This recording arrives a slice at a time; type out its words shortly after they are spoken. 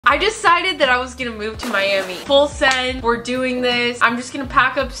I decided that I was gonna move to Miami. Full send, we're doing this. I'm just gonna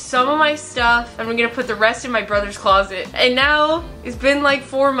pack up some of my stuff and I'm gonna put the rest in my brother's closet. And now, it's been like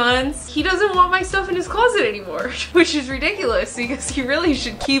 4 months. He doesn't want my stuff in his closet anymore, which is ridiculous because he really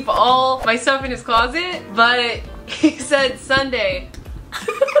should keep all my stuff in his closet, but he said Sunday.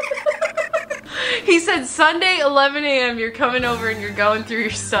 He said Sunday 11 a.m. you're coming over and you're going through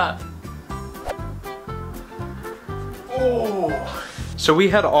your stuff. Oh. So we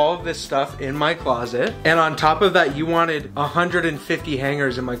had all of this stuff in my closet, and on top of that you wanted 150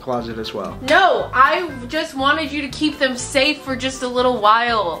 hangers in my closet as well. No, I just wanted you to keep them safe for just a little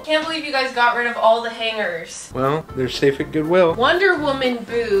while. Can't believe you guys got rid of all the hangers. Well, they're safe at Goodwill. Wonder Woman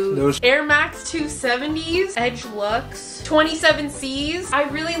boots, Those Air Max 270s, Edge Lux 27Cs. I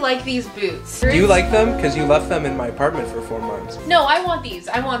really like these boots. Do you like them? Because you left them in my apartment for 4 months. No, I want these.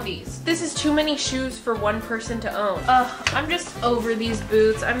 I want these. This is too many shoes for one person to own. I'm just over these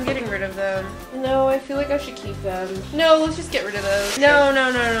boots. I'm getting rid of them. No, I feel like I should keep them. No, let's just get rid of those. No,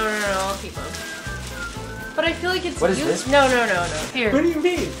 I'll keep them. But I feel like it's... What is this? No. Here. What do you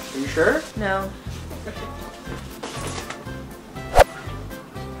mean? Are you sure? No.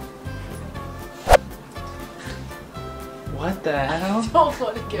 What the hell? I don't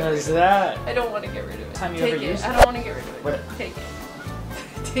want to get rid of it. What is that? I don't want to get rid of it. Time you Take ever it. used I it? don't want to get rid of it. What? Take it.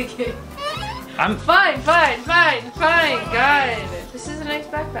 Take it. I'm Fine. God. This is a nice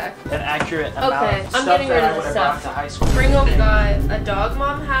backpack. an accurate amount Okay, of I'm stuff getting rid that of I would the have brought stuff. to high school. Ringo got a dog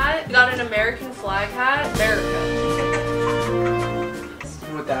mom hat. Got an American flag hat. America.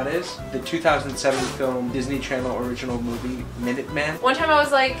 You know what that is? The 2007 film Disney Channel original movie Minuteman. One time I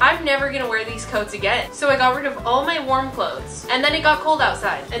was like, I'm never gonna wear these coats again. So I got rid of all my warm clothes. And then it got cold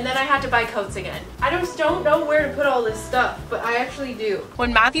outside. And then I had to buy coats again. I just don't know where to put all this stuff, but I actually do.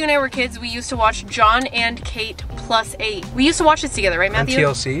 When Matthew and I were kids, we used to watch John and Kate Plus 8. We used to watch this together, right, Matthew?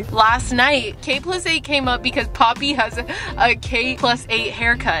 On TLC? Last night, Kate Plus 8 came up because Poppy has a Kate Plus 8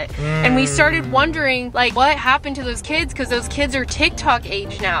 haircut. And we started wondering, like, what happened to those kids? Because those kids are TikTok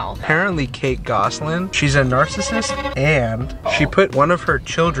age now. Apparently Kate Gosselin, she's a narcissist, and she put one of her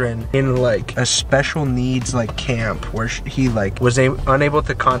children in like a special needs like camp where he like was unable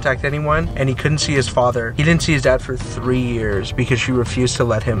to contact anyone, and he couldn't see his father. He didn't see his dad for 3 years because she refused to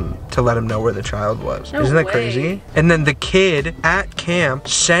let him know where the child was. No Isn't that way. crazy? And then the kid at camp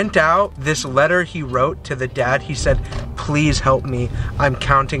sent out this letter he wrote to the dad. He said, "Please help me. I'm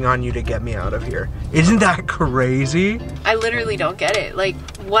counting on you to get me out of here." Isn't that crazy? I literally don't get it. Like,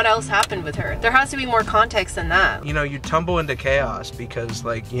 what else happened with her? There has to be more context than that. You know, you tumble into chaos because,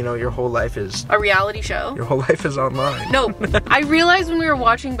 like, you know, your whole life is A reality show? online. No, I realized when we were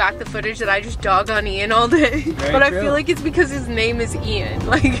watching back the footage that I just dog on Ian all day. But I true. feel like it's because his name is Ian.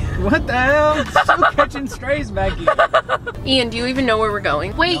 Like, What the hell? Still catching strays back here. Ian, do you even know where we're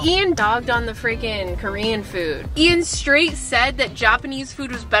going? Wait, Ian dogged on the freaking Korean food. Ian straight said that Japanese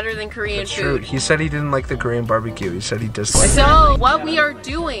food was better than Korean That's true. food. He said he didn't like the Korean barbecue. He said he disliked it. So what we are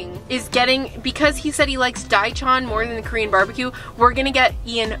doing is because he said he likes daichan more than the Korean barbecue, we're gonna get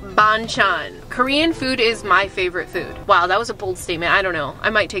Ian banchan. Korean food is my favorite food. Wow, that was a bold statement. I don't know. I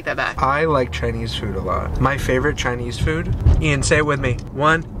might take that back. I like Chinese food a lot. My favorite Chinese food? Ian, say it with me.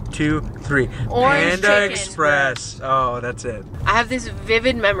 1, 2, 3. Orange Panda chicken. Express. Oh, that's it. I have this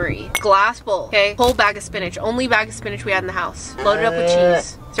vivid memory. Glass bowl, okay? Whole bag of spinach. Only bag of spinach we had in the house. Loaded up with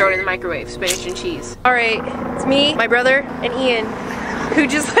cheese. Throw it in the microwave. Spinach and cheese. All right, it's me, my brother, and Ian, who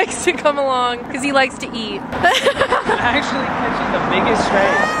just likes to come along because he likes to eat. Actually catching the biggest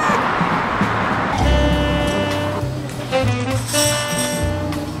strays.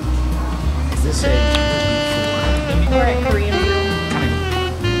 Is this it? We're at Korean food.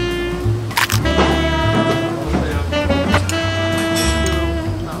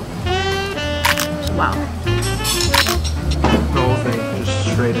 Wow. The whole thing,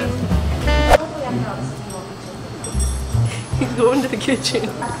 just straight in. He's going to the kitchen.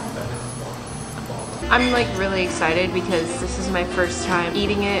 I'm like really excited because this is my first time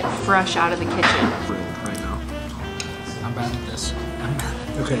eating it fresh out of the kitchen. Right now. I'm bad at this.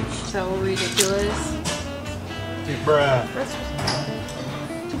 Okay. So ridiculous. Bruh.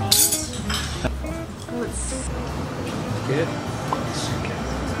 Oh, it's... Good.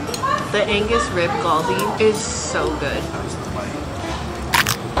 The Angus rib galbi is so good.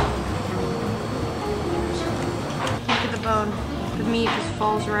 Look at the bone. The meat just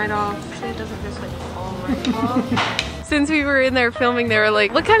falls right off. Actually, it doesn't just like fall right off. since we were in there filming, they were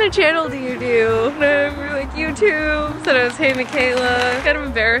like, what kind of channel do you do? And we were like, YouTube. Said it was Hey Michaela. Kind of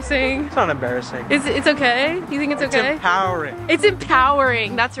embarrassing. It's not embarrassing. It's okay? You think it's okay? It's empowering. It's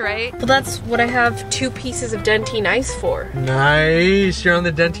empowering, that's right. Well, that's what I have 2 pieces of dentine ice for. Nice, you're on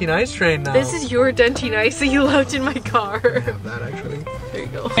the dentine ice train now. This is your dentine ice that you left in my car. I have that actually. There you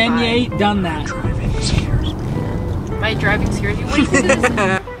go. Beignet, done that. Driving scares me. My driving scares you? What do you think of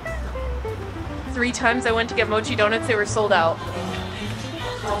this? 3 times I went to get mochi donuts, they were sold out.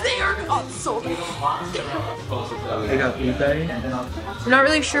 They are not sold out. I got blueberry. I'm not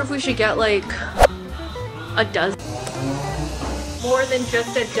really sure if we should get like a dozen. More than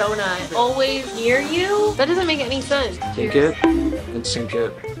just a donut. Always near you? That doesn't make any sense. Take it and sink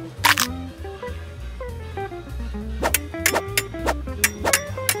it.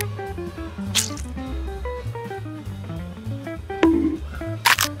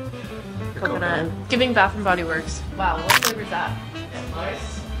 Coconut. Giving Bath and Body Works. Wow, what flavor is that?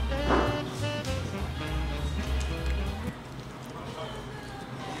 Nice.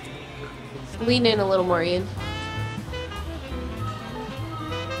 Lean in a little more, Ian.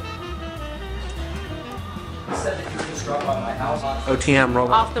 OTM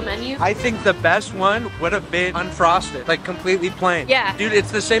roll. Off the menu? I think the best one would have been unfrosted, like completely plain. Yeah. Dude, it's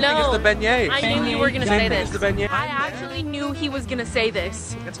the same thing as the beignet. I knew you were gonna Same say thing this. as the beignet. I actually knew he was gonna say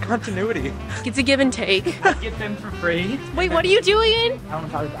this. It's continuity. It's a give and take. Get them for free. Wait, what are you doing, Ian? I don't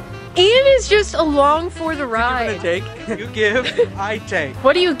know how to talk. Ian is just along for the You're gonna ride. take, you give, I take.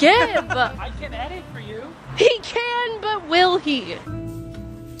 What do you give? I can edit for you. He can, but will he?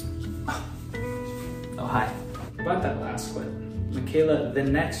 Oh, hi. About that last clip, Michaela the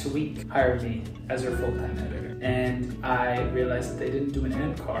next week hired me as her full-time editor. And I realized that they didn't do an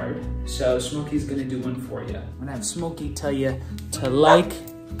end card, so Smokey's gonna do one for you. I'm gonna have Smokey tell you to like,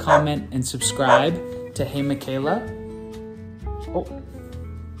 comment, and subscribe to Hey Michaela. Oh.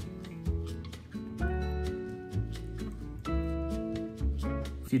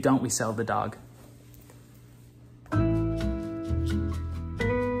 If you don't, we sell the dog.